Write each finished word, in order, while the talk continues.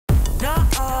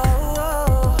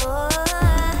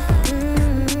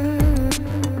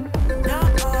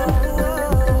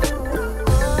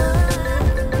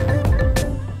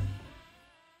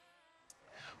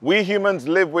We humans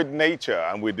live with nature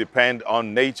and we depend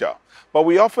on nature, but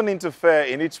we often interfere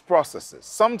in its processes,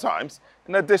 sometimes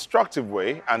in a destructive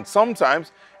way and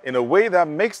sometimes in a way that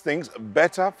makes things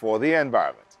better for the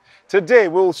environment. Today,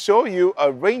 we'll show you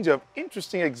a range of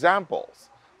interesting examples.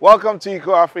 Welcome to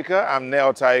Eco Africa. I'm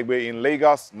Neo Taigbe in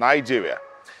Lagos, Nigeria.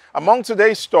 Among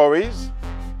today's stories,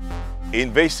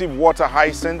 invasive water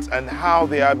hyacinths and how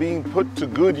they are being put to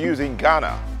good use in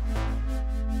Ghana.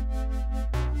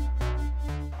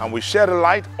 And we shed a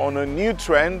light on a new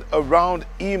trend around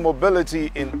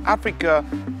e-mobility in Africa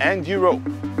and Europe.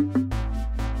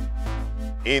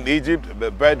 In Egypt,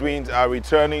 the Bedouins are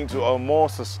returning to a more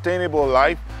sustainable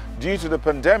life due to the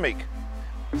pandemic.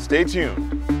 Stay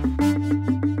tuned.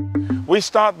 We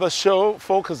start the show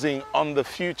focusing on the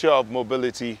future of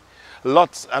mobility.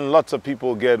 Lots and lots of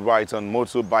people get rides on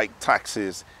motorbike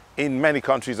taxis. In many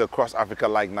countries across Africa,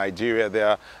 like Nigeria, they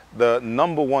are the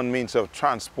 #1 means of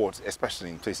transport, especially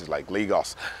in places like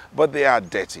Lagos. But they are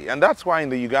dirty. And that's why in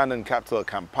the Ugandan capital,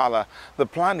 Kampala, the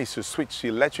plan is to switch to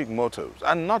electric motors.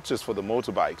 And not just for the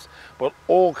motorbikes, but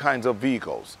all kinds of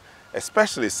vehicles.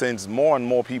 Especially since more and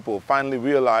more people finally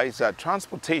realize that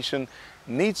transportation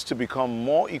needs to become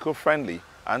more eco-friendly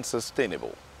and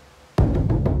sustainable.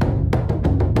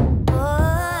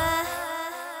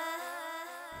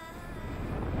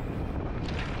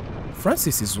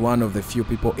 Francis is one of the few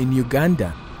people in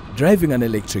Uganda driving an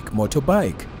electric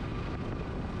motorbike.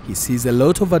 He sees a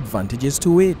lot of advantages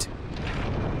to it.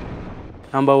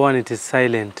 Number one, it is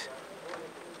silent.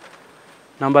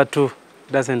 Number two,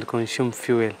 doesn't consume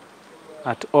fuel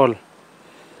at all.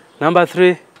 Number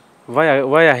three,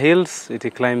 via hills,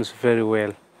 it climbs very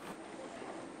well.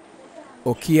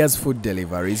 Okia's food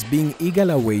delivery is being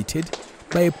eagerly awaited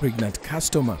by a pregnant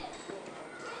customer.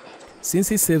 Since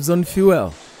he saves on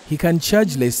fuel, he can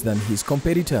charge less than his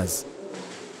competitors.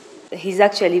 He's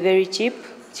actually very cheap,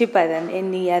 cheaper than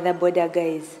any other border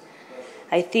guys.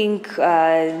 I think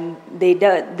the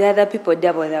other people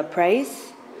double their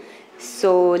price.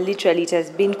 So literally it has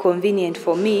been convenient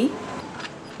for me.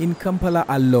 In Kampala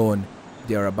alone,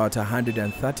 there are about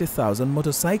 130,000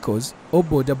 motorcycles or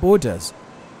boarders.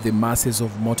 The masses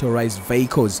of motorized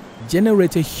vehicles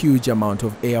generate a huge amount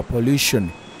of air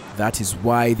pollution. That is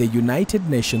why the United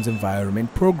Nations Environment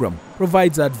Programme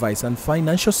provides advice and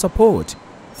financial support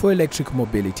for electric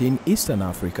mobility in Eastern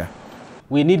Africa.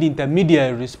 We need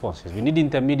intermediary responses, we need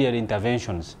intermediate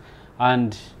interventions,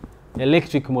 and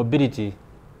electric mobility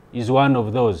is one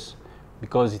of those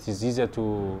because it is easier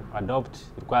to adopt,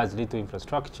 requires little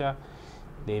infrastructure,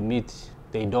 they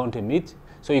don't emit,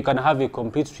 so you can have a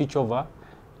complete switchover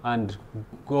and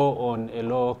go on a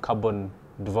low carbon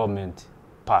development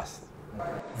path.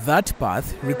 That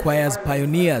path requires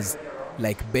pioneers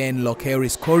like Ben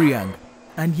Lokeris Koryang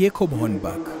and Jakob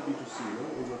Hornbach.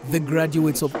 The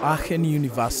graduates of Aachen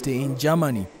University in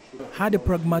Germany had a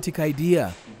pragmatic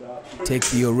idea: take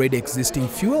the already existing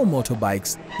fuel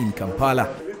motorbikes in Kampala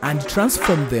and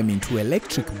transform them into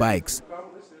electric bikes.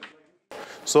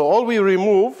 So all we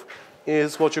remove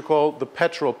is what you call the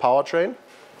petrol powertrain,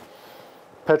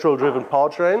 petrol-driven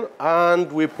powertrain,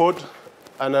 and we put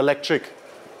an electric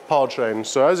powertrain.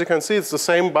 So as you can see, it's the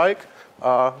same bike.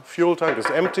 Fuel tank is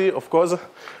empty, of course.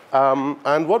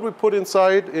 And what we put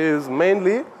inside is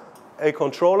mainly a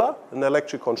controller, an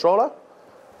electric controller,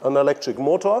 an electric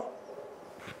motor,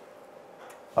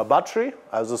 a battery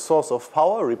as a source of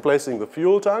power, replacing the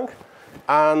fuel tank,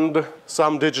 and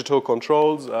some digital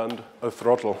controls and a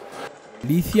throttle.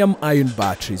 Lithium-ion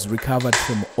batteries recovered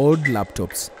from old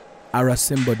laptops are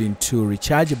assembled into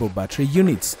rechargeable battery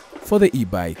units for the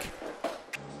e-bike.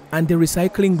 And the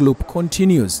recycling loop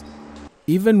continues,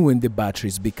 even when the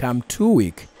batteries become too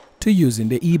weak to use in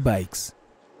the e-bikes.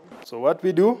 So what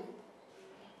we do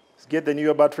is get the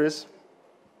newer batteries,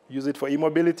 use it for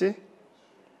e-mobility.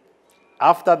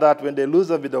 After that, when they lose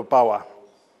a bit of power,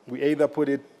 we either put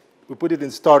it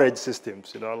in storage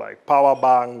systems, like power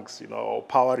banks, or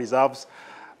power reserves.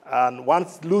 And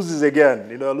once it loses again,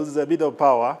 loses a bit of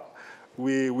power,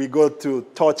 we go to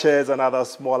torches and other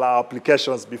smaller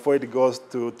applications before it goes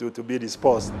to be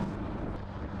disposed.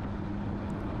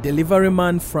 Delivery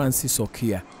man Francis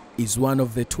Okia is one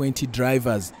of the 20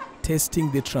 drivers testing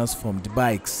the transformed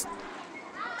bikes.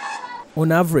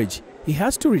 On average, he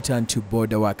has to return to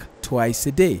border work twice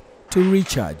a day to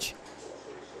recharge.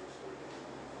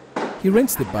 He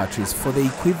rents the batteries for the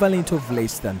equivalent of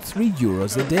less than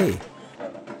 €3 a day.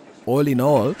 All in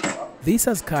all, this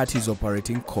has cut his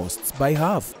operating costs by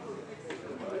half.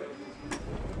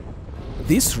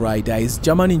 This rider is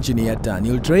German engineer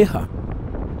Daniel Dreher.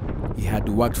 He had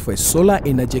worked for a solar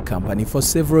energy company for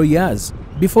several years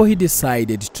before he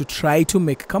decided to try to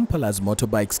make Kampala's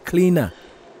motorbikes cleaner.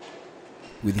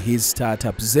 With his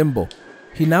startup Zembo,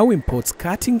 he now imports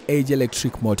cutting-edge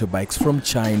electric motorbikes from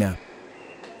China.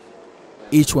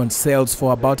 Each one sells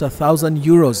for about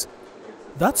 €1,000.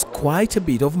 That's quite a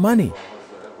bit of money,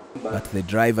 but the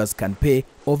drivers can pay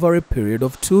over a period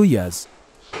of 2 years.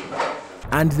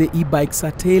 And the e-bikes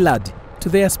are tailored to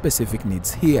their specific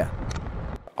needs here.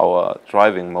 Our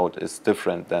driving mode is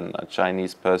different than a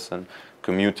Chinese person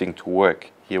commuting to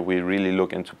work. Here we really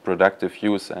look into productive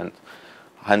use and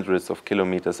hundreds of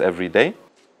kilometers every day.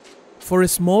 For a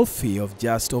small fee of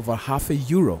just over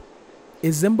 €0.50, a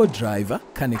Zembo driver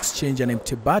can exchange an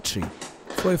empty battery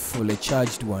for a fully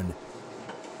charged one.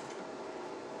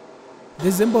 The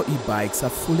Zembo e-bikes are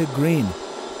fully green,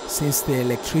 since the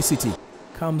electricity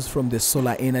comes from the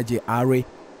solar energy array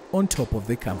on top of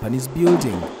the company's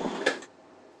building.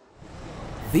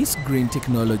 This green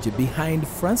technology behind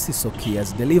Francis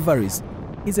Okia's deliveries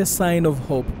is a sign of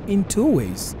hope in two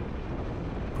ways: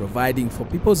 providing for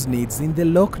people's needs in the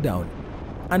lockdown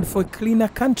and for a cleaner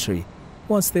country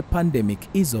once the pandemic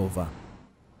is over.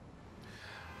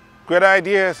 Great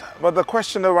ideas, but the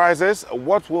question arises,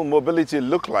 what will mobility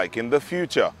look like in the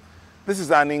future? This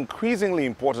is an increasingly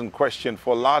important question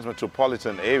for large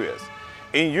metropolitan areas.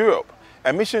 In Europe,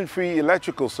 emission-free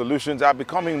electrical solutions are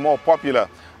becoming more popular,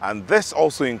 and this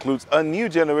also includes a new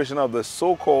generation of the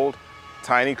so-called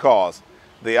tiny cars.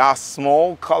 They are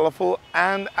small, colorful,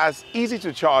 and as easy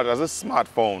to charge as a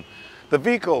smartphone. The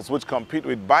vehicles, which compete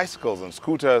with bicycles and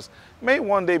scooters, may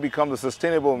one day become the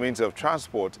sustainable means of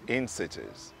transport in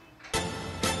cities.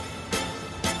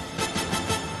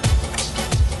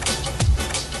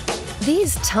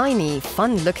 These tiny,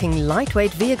 fun-looking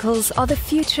lightweight vehicles are the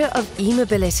future of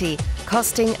e-mobility,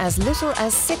 costing as little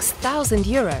as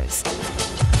 €6,000.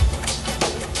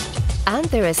 And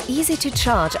they're as easy to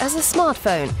charge as a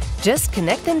smartphone. Just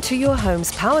connect them to your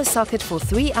home's power socket for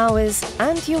 3 hours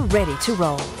and you're ready to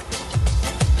roll.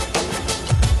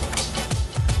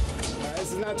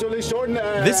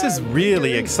 This is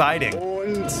really exciting.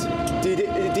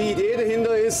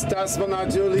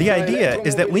 The idea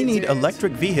is that we need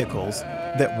electric vehicles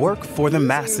that work for the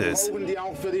masses.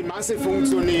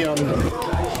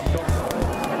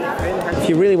 If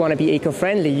you really want to be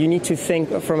eco-friendly, you need to think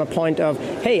from a point of,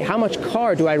 hey, how much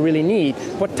car do I really need?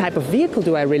 What type of vehicle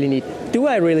do I really need? Do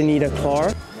I really need a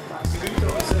car?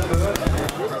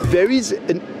 There is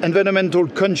an environmental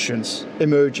conscience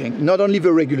emerging, not only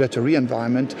the regulatory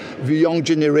environment, the young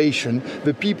generation,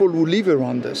 the people who live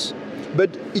around us. But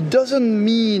it doesn't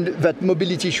mean that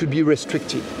mobility should be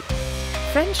restricted.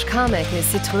 French carmaker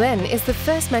Citroën is the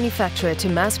first manufacturer to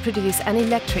mass-produce an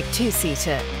electric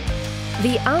two-seater.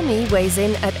 The Ami weighs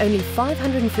in at only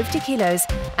 550 kilos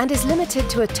and is limited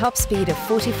to a top speed of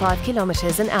 45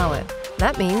 kilometers an hour.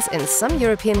 That means in some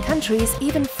European countries,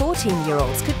 even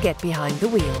 14-year-olds could get behind the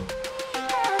wheel.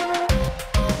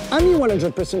 Ami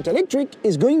 100% electric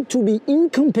is going to be in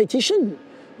competition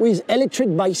with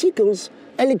electric bicycles,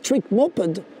 electric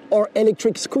moped, or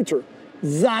electric scooter.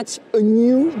 That's a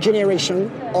new generation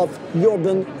of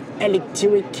urban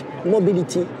electric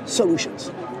mobility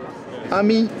solutions.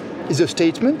 Ami is a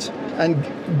statement and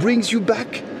brings you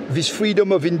back this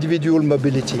freedom of individual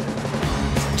mobility.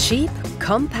 Cheap,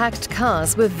 compact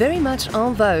cars were very much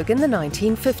en vogue in the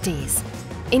 1950s.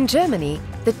 In Germany,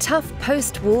 the tough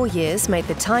post-war years made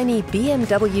the tiny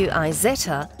BMW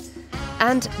iZeta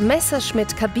and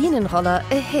Messerschmitt Kabinenroller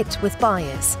a hit with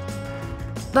buyers.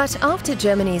 But after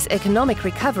Germany's economic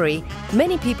recovery,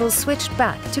 many people switched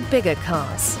back to bigger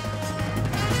cars.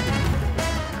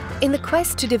 In the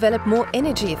quest to develop more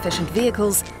energy-efficient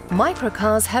vehicles,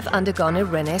 microcars have undergone a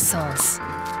renaissance.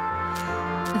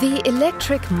 The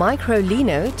electric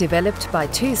Microlino, developed by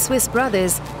two Swiss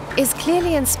brothers, is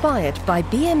clearly inspired by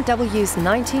BMW's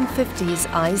 1950s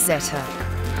iZeta.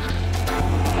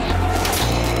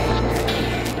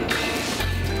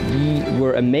 We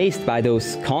were amazed by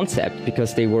those concepts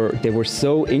because they were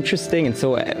so interesting and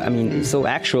so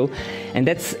actual, and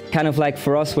that's kind of like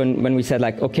for us when we said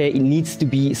like, okay, it needs to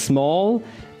be small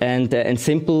and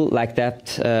simple like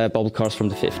that bubble cars from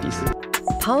the 50s.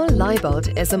 Paul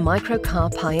Leibold is a microcar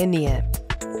pioneer.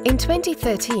 In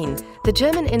 2013, the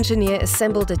German engineer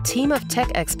assembled a team of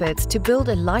tech experts to build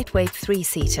a lightweight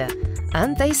three-seater,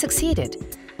 and they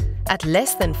succeeded. At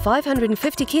less than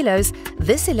 550 kilos,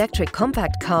 this electric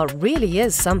compact car really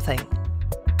is something.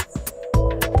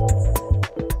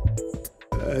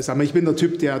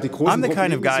 I'm the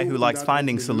kind of guy who likes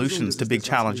finding solutions to big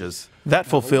challenges. That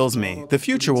fulfills me. The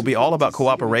future will be all about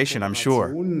cooperation, I'm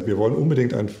sure.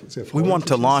 We want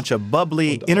to launch a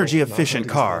bubbly, energy-efficient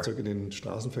car.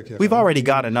 We've already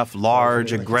got enough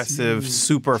large, aggressive,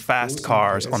 super-fast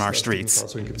cars on our streets.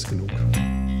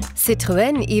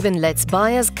 Citroën even lets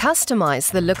buyers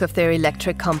customize the look of their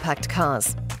electric compact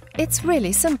cars. It's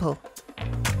really simple.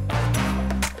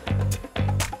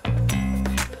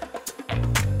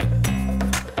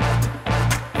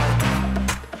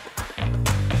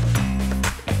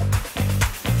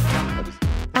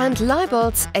 And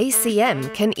Leibold's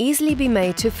ACM can easily be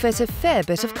made to fit a fair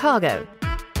bit of cargo.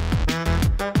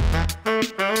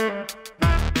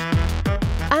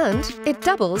 And it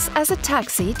doubles as a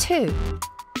taxi too.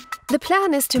 The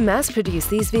plan is to mass-produce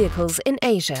these vehicles in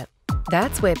Asia.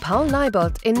 That's where Paul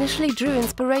Leibold initially drew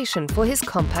inspiration for his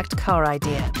compact car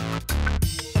idea.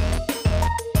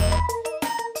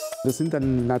 Of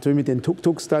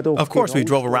course, we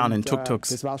drove around in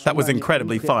tuk-tuks. That was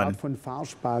incredibly fun.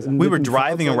 We were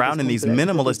driving around in these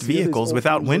minimalist vehicles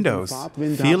without windows,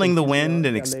 feeling the wind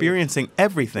and experiencing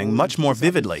everything much more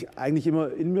vividly.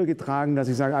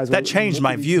 That changed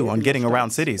my view on getting around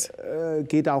cities.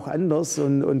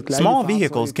 Small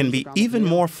vehicles can be even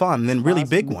more fun than really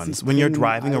big ones when you're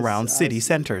driving around city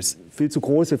centers.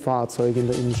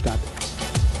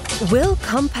 Will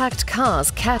compact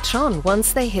cars catch on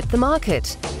once they hit the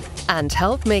market and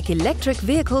help make electric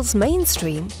vehicles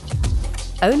mainstream?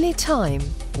 Only time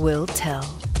will tell.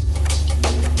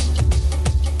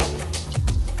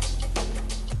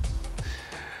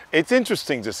 It's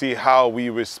interesting to see how we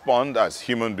respond as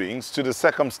human beings to the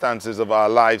circumstances of our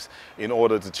lives in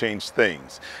order to change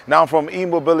things. Now, from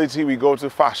e-mobility, we go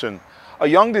to fashion. A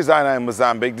young designer in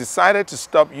Mozambique decided to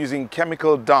stop using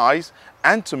chemical dyes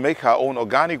and to make her own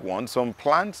organic ones from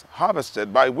plants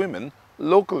harvested by women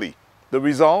locally. The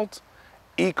result?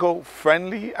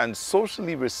 Eco-friendly and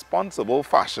socially responsible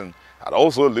fashion that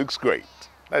also looks great.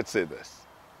 Let's see this.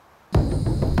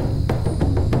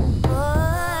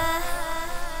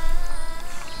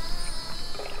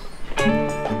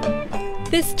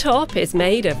 This top is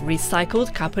made of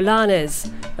recycled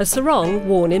capulanas, a sarong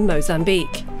worn in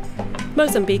Mozambique.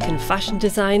 Mozambican fashion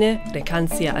designer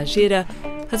Recancia Agira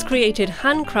has created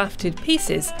handcrafted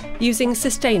pieces using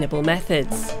sustainable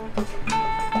methods.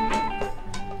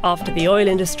 After the oil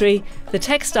industry, the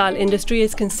textile industry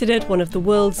is considered one of the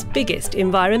world's biggest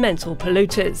environmental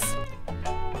polluters.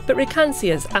 But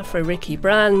Recancia's Afro-Ricky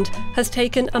brand has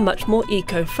taken a much more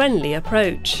eco-friendly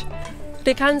approach.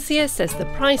 Recancia says the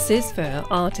prices for her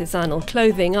artisanal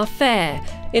clothing are fair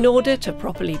in order to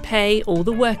properly pay all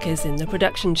the workers in the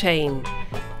production chain.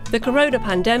 The corona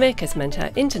pandemic has meant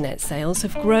her internet sales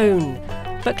have grown,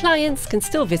 but clients can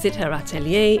still visit her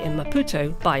atelier in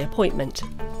Maputo by appointment.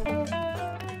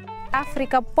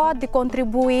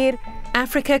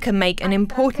 Africa can make an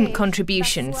important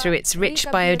contribution through its rich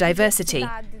biodiversity.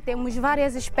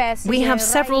 We have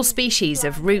several species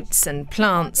of roots and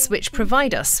plants which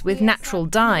provide us with natural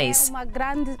dyes.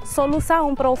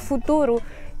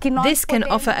 This can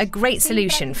offer a great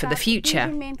solution for the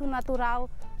future.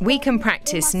 We can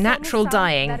practice natural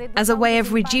dyeing as a way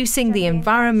of reducing the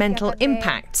environmental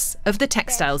impacts of the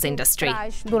textiles industry.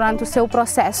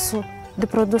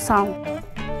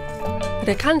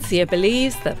 Recancia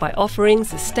believes that by offering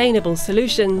sustainable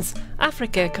solutions,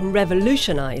 Africa can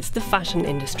revolutionise the fashion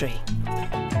industry.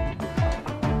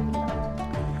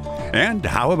 And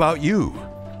how about you?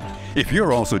 If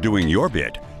you're also doing your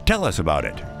bit, tell us about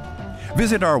it.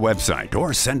 Visit our website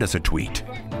or send us a tweet.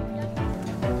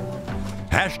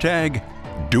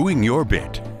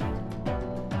 #DoingYourBit.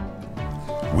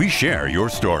 We share your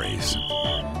stories.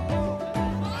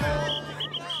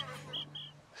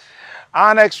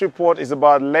 Our next report is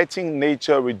about letting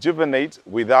nature rejuvenate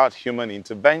without human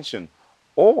intervention,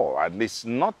 or at least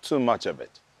not too much of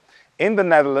it. In the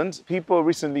Netherlands, people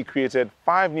recently created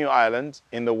 5 new islands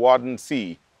in the Wadden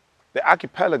Sea. The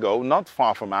archipelago, not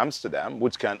far from Amsterdam,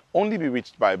 which can only be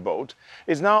reached by boat,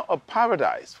 is now a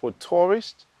paradise for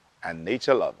tourists and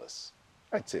nature lovers.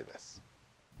 Let's see this.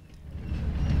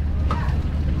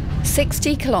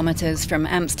 60 kilometers from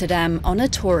Amsterdam on a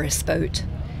tourist boat.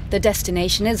 The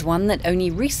destination is one that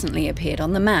only recently appeared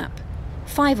on the map.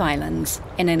 5 islands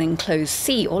in an enclosed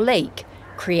sea or lake,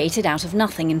 created out of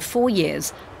nothing in 4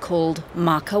 years, called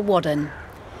Marke Wadden.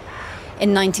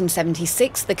 In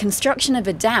 1976, the construction of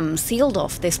a dam sealed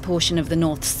off this portion of the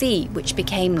North Sea, which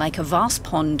became like a vast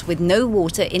pond with no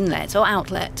water inlet or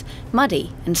outlet,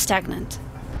 muddy and stagnant.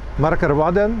 Marke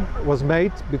Wadden was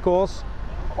made because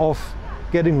of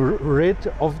getting rid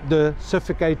of the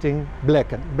suffocating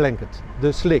blanket,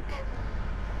 the slick.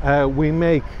 we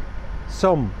make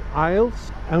some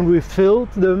aisles and we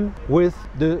filled them with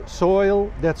the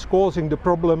soil that's causing the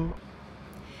problem.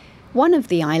 One of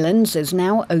the islands is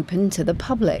now open to the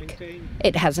public.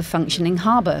 It has a functioning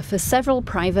harbour for several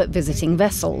private visiting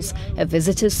vessels, a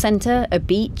visitors centre, a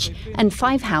beach, and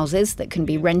 5 houses that can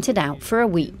be rented out for a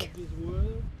week.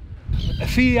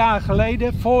 4 jaar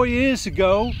geleden, 4 years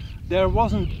ago, there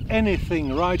wasn't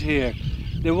anything right here.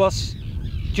 There was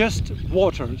just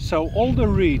water. So all the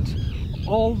reed,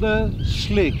 all the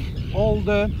slick, all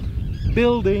the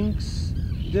buildings,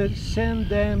 the sand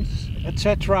dams,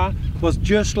 etc. was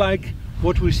just like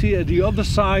what we see at the other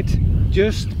side,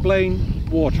 just plain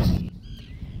water.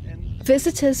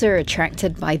 Visitors are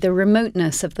attracted by the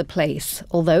remoteness of the place,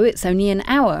 although it's only an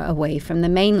hour away from the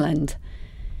mainland.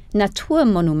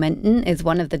 Natuurmonumenten is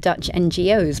one of the Dutch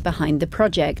NGOs behind the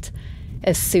project.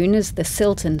 As soon as the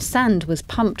silt and sand was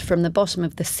pumped from the bottom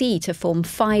of the sea to form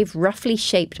 5 roughly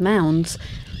shaped mounds,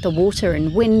 the water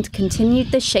and wind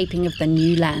continued the shaping of the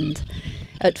new land.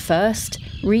 At first,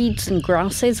 reeds and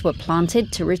grasses were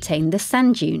planted to retain the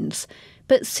sand dunes,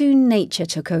 but soon nature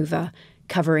took over,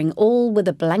 covering all with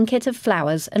a blanket of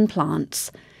flowers and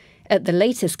plants. At the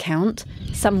latest count,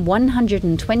 some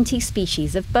 120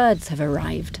 species of birds have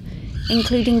arrived,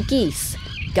 including geese,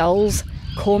 gulls,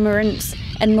 cormorants,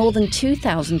 and more than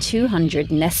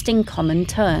 2,200 nesting common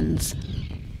terns.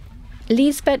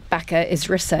 Liesbeth Bakker is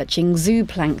researching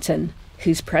zooplankton,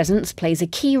 whose presence plays a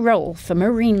key role for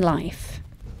marine life.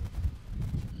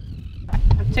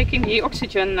 I'm taking the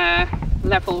oxygen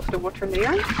level of the water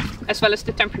layer, as well as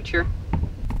the temperature.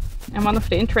 And one of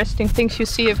the interesting things you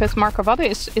see of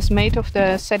Markerwadde is made of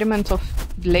the sediment of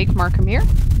Lake Markermeer.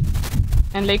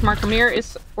 And Lake Markermeer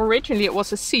is originally, it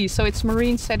was a sea, so it's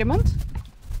marine sediment.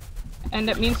 And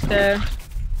that means the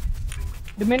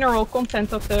mineral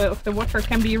content of the water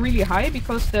can be really high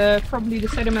because probably the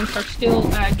sediments are still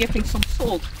giving some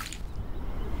salt.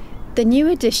 The new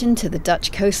addition to the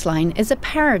Dutch coastline is a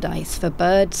paradise for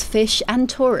birds, fish and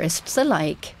tourists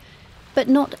alike. But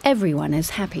not everyone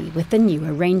is happy with the new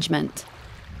arrangement.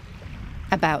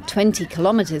 About 20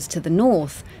 kilometres to the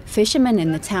north, fishermen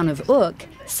in the town of Urk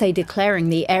say declaring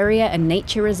the area a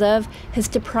nature reserve has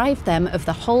deprived them of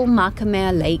the whole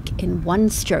Markermeer Lake in one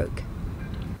stroke.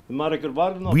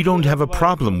 We don't have a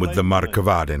problem with the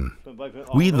Markerwadden.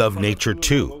 We love nature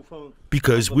too,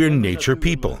 because we're nature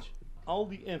people.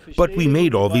 But we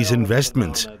made all these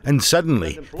investments, and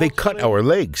suddenly they cut our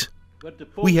legs.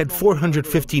 We had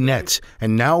 450 nets,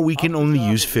 and now we can only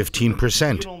use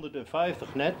 15%.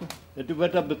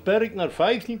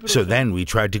 So then we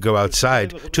tried to go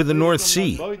outside to the North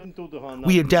Sea.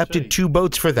 We adapted 2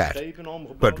 boats for that,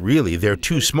 but really they're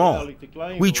too small.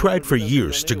 We tried for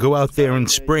years to go out there in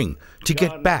spring to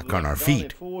get back on our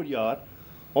feet.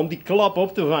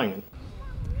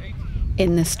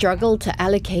 In the struggle to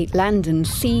allocate land and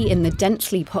sea in the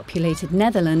densely populated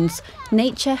Netherlands,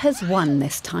 nature has won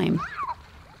this time.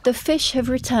 The fish have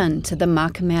returned to the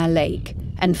Markermeer Lake,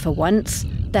 and for once,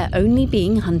 they're only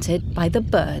being hunted by the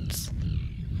birds.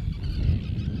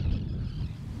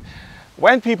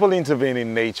 When people intervene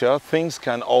in nature, things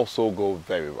can also go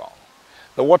very wrong.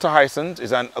 The water hyacinth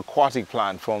is an aquatic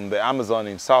plant from the Amazon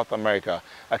in South America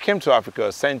that came to Africa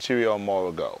a century or more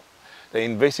ago. The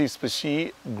invasive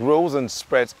species grows and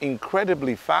spreads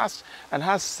incredibly fast and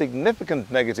has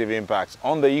significant negative impacts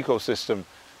on the ecosystem.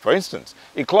 For instance,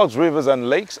 it clogs rivers and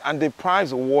lakes and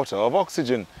deprives water of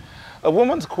oxygen. A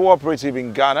women's cooperative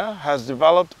in Ghana has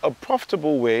developed a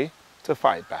profitable way to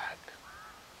fight back.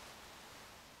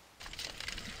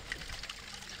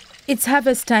 It's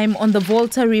harvest time on the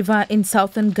Volta River in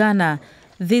southern Ghana.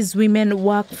 These women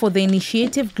work for the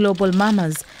initiative Global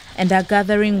Mamas and are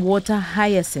gathering water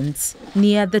hyacinths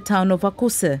near the town of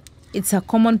Akuse. It's a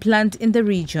common plant in the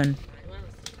region.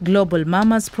 Global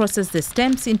Mamas process the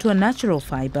stems into a natural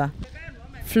fiber.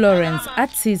 Florence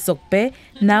Atsi Zokbe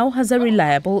now has a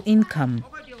reliable income.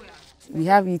 We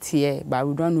have it here, but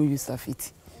we don't know use of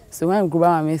it. So when Global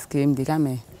Mamas came, they came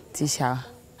and teach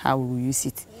how we use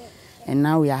it. And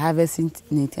now we are harvesting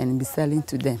it and be selling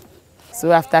to them.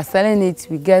 So after selling it,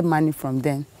 we get money from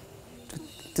them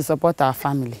to support our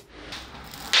family.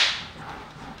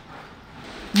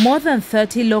 More than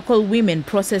 30 local women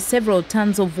process several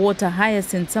tons of water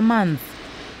hyacinths a month.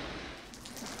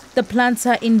 The plants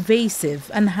are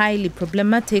invasive and highly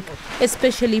problematic,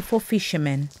 especially for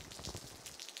fishermen.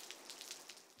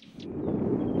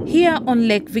 Here on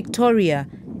Lake Victoria,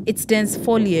 its dense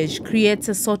foliage creates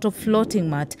a sort of floating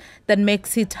mat that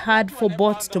makes it hard for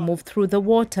boats to move through the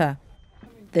water.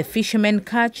 The fishermen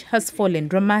catch has fallen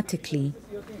dramatically.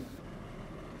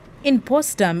 In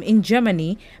Potsdam, in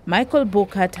Germany, Michael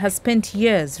Burkhardt has spent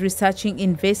years researching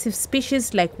invasive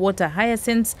species like water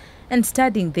hyacinths and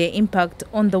studying their impact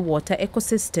on the water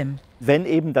ecosystem.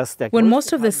 When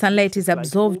most of the sunlight is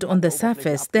absorbed on the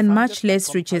surface, then much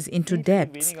less reaches into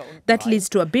depths. That leads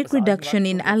to a big reduction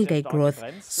in algae growth,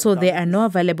 so there are no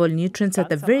available nutrients at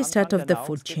the very start of the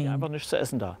food chain.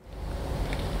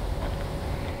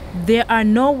 There are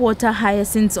no water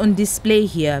hyacinths on display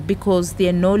here because they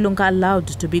are no longer allowed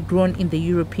to be grown in the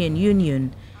European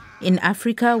Union. In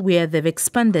Africa, where they've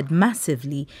expanded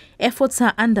massively, efforts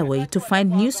are underway to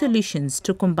find new solutions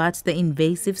to combat the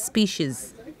invasive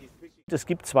species.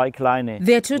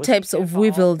 There are two types of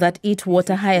weevil that eat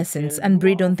water hyacinths and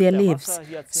breed on their leaves,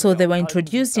 so they were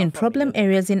introduced in problem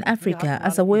areas in Africa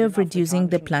as a way of reducing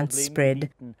the plant spread.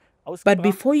 But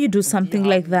before you do something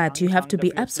like that, you have to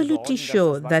be absolutely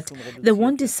sure that they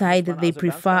won't decide that they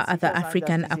prefer other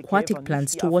African aquatic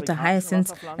plants to water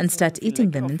hyacinths and start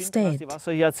eating them instead.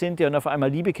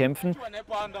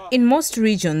 In most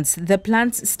regions, the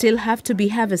plants still have to be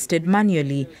harvested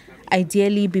manually,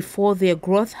 ideally before their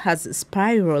growth has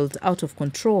spiraled out of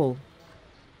control.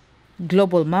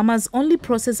 Global Mamas only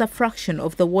process a fraction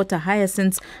of the water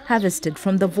hyacinths harvested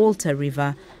from the Volta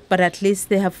River, but at least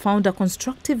they have found a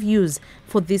constructive use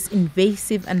for this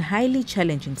invasive and highly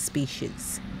challenging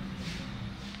species.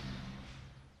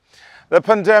 The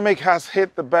pandemic has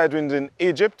hit the Bedouins in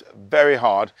Egypt very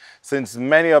hard, since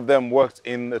many of them worked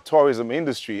in the tourism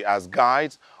industry as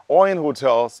guides or in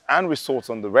hotels and resorts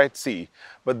on the Red Sea.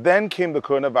 But then came the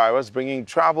coronavirus, bringing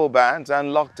travel bans and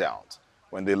lockdowns.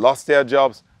 When they lost their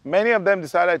jobs, many of them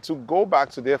decided to go back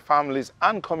to their families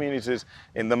and communities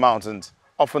in the mountains,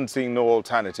 often seeing no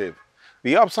alternative.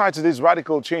 The upside to this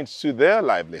radical change to their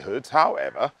livelihoods,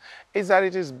 however, is that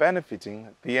it is benefiting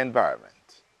the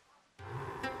environment.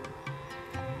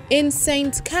 In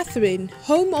St. Catherine,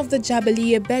 home of the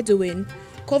Jabaliya Bedouin,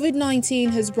 COVID-19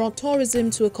 has brought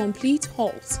tourism to a complete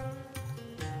halt.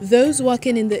 Those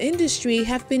working in the industry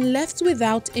have been left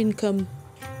without income.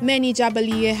 Many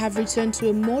Jabaliya have returned to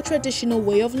a more traditional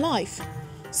way of life.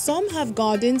 Some have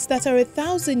gardens that are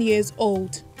 1,000 years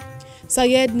old.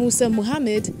 Syed Musa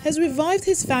Muhammad has revived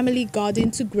his family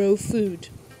garden to grow food.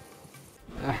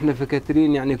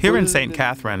 Here in St.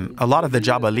 Catherine, a lot of the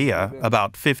Jabaliya,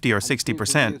 about 50 or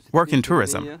 60%, work in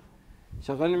tourism.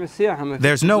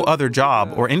 There's no other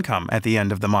job or income at the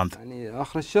end of the month.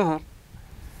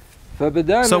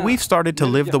 So we've started to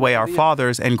live the way our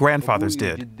fathers and grandfathers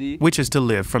did, which is to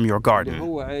live from your garden.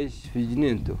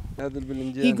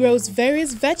 He grows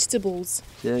various vegetables.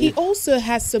 He also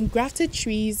has some grafted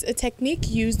trees, a technique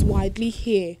used widely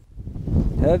here.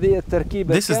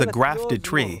 This is the grafted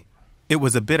tree. It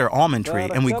was a bitter almond tree,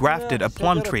 and we grafted a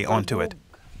plum tree onto it.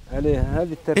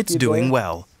 It's doing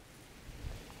well.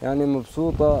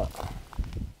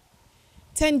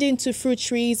 Tending to fruit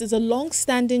trees is a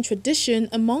long-standing tradition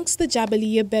amongst the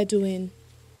Jabaliya Bedouin.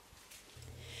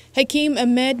 Hakim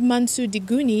Ahmed Mansour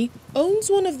Diguni owns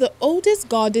one of the oldest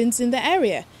gardens in the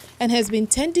area and has been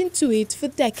tending to it for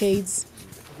decades.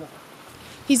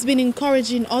 He's been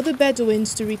encouraging other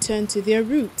Bedouins to return to their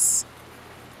roots.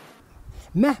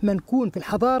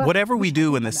 Whatever we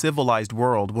do in the civilized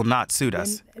world will not suit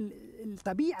us.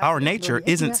 Our nature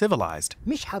isn't civilized.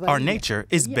 Our nature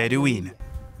is Bedouin.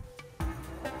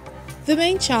 The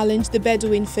main challenge the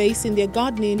Bedouin face in their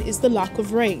gardening is the lack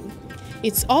of rain.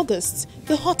 It's August,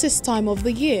 the hottest time of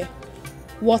the year.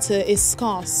 Water is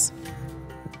scarce.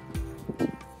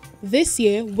 This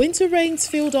year, winter rains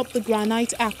filled up the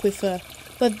granite aquifer,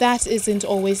 but that isn't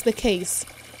always the case.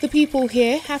 The people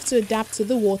here have to adapt to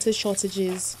the water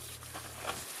shortages.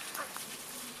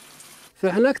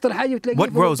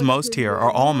 What grows most here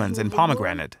are almonds and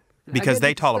pomegranate, because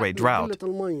they tolerate drought.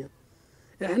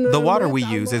 The water we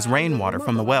use is rainwater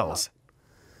from the wells.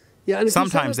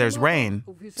 Sometimes there's rain,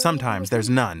 sometimes there's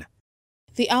none.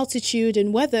 The altitude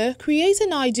and weather create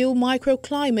an ideal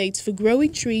microclimate for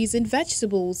growing trees and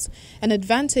vegetables, an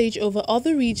advantage over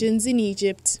other regions in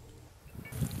Egypt.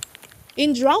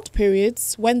 In drought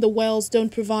periods, when the wells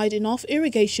don't provide enough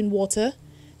irrigation water,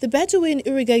 the Bedouin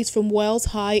irrigate from wells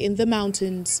high in the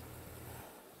mountains.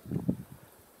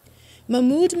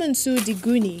 Mahmoud Mansour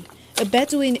Diguni, a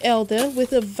Bedouin elder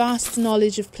with a vast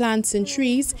knowledge of plants and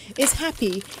trees, is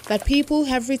happy that people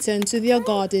have returned to their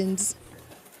gardens.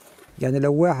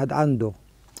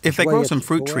 If they grow some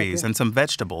fruit trees and some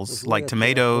vegetables, like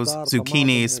tomatoes,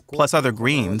 zucchinis, plus other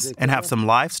greens, and have some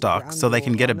livestock so they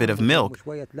can get a bit of milk,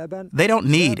 they don't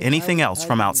need anything else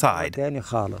from outside.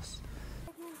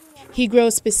 He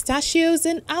grows pistachios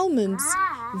and almonds.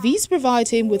 These provide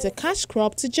him with a cash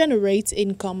crop to generate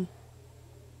income.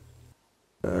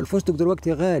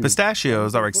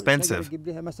 Pistachios are expensive.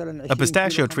 A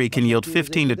pistachio tree can yield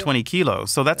 15 to 20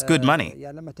 kilos, so that's good money.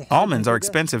 Almonds are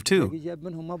expensive too.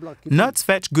 Nuts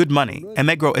fetch good money, and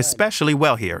they grow especially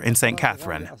well here in St.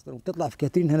 Catherine.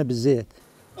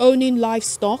 Owning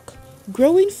livestock,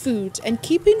 growing food and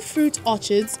keeping fruit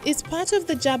orchards is part of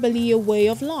the Jabalia way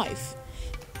of life.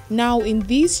 Now, in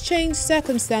these changed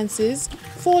circumstances,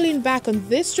 falling back on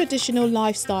this traditional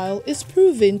lifestyle is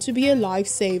proven to be a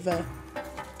lifesaver.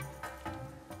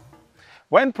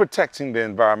 When protecting the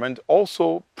environment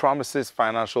also promises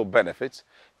financial benefits,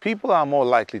 people are more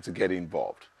likely to get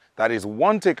involved. That is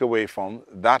one takeaway from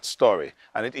that story,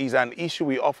 and it is an issue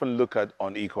we often look at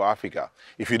on Eco Africa.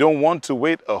 If you don't want to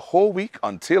wait a whole week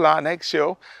until our next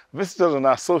show, visit us on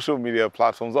our social media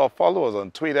platforms or follow us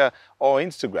on Twitter or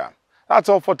Instagram. That's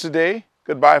all for today.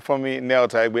 Goodbye from me, Nel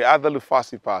Taigwe, at the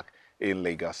Lufasi Park in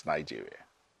Lagos, Nigeria.